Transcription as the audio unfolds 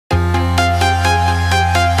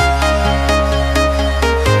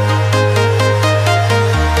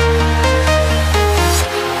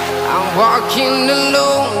walking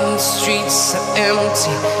alone, the streets are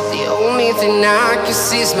empty. The only thing I can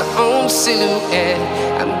see is my own silhouette.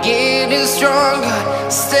 I'm getting stronger,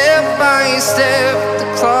 step by step. The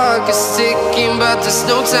clock is ticking, but there's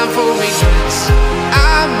no time for regrets.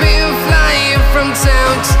 I've been flying from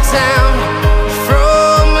town to town,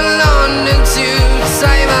 from London to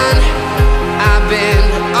Taiwan. I've been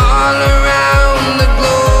all around the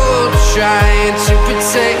globe, trying to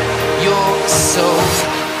protect your soul.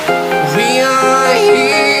 We are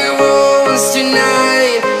heroes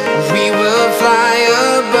tonight. We will fly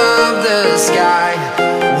above the sky.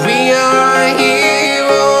 We are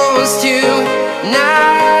heroes tonight.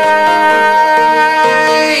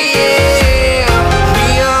 Yeah. We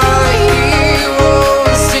are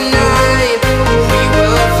heroes tonight. We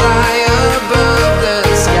will fly above the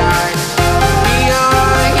sky. We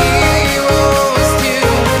are heroes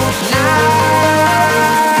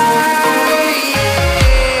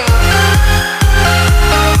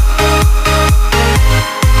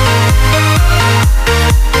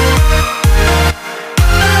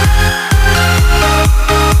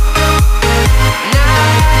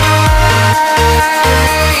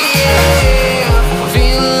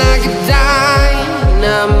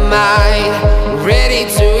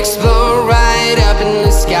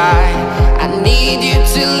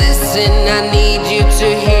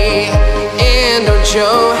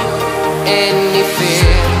show any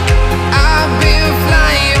fear. I've been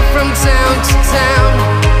flying from town to town,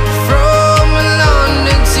 from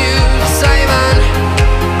London to Taiwan.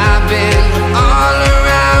 I've been all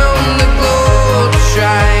around the globe,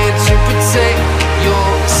 trying to protect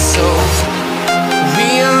your soul. We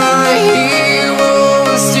are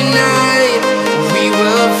heroes tonight. We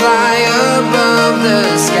will fly above the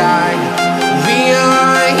sky. We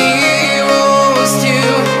are heroes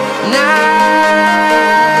tonight.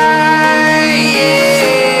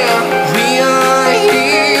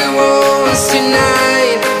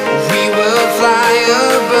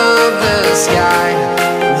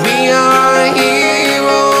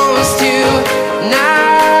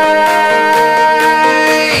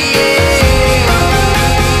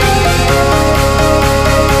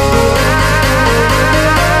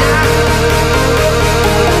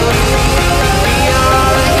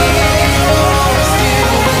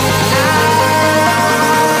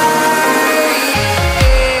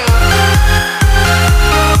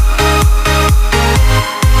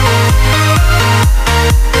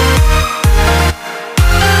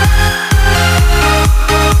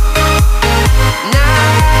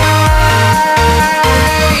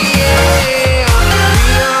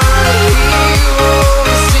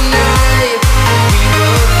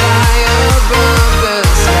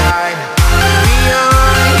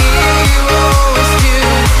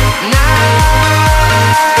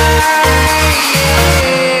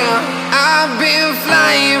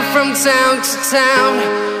 Town to town,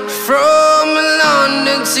 from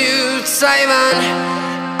London to Taiwan.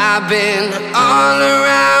 I've been all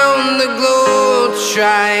around the globe,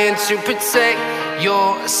 trying to protect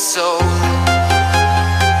your soul.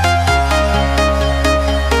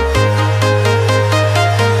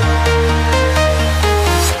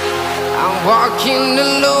 I'm walking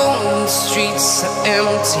alone, the streets are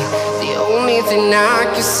empty. The only thing I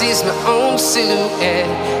can see is my own silhouette.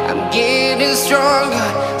 I'm getting stronger,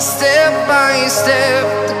 step by step.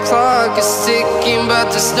 The clock is ticking, but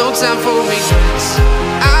there's no time for regrets.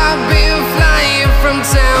 I've been flying from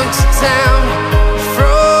town to town,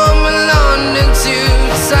 from London to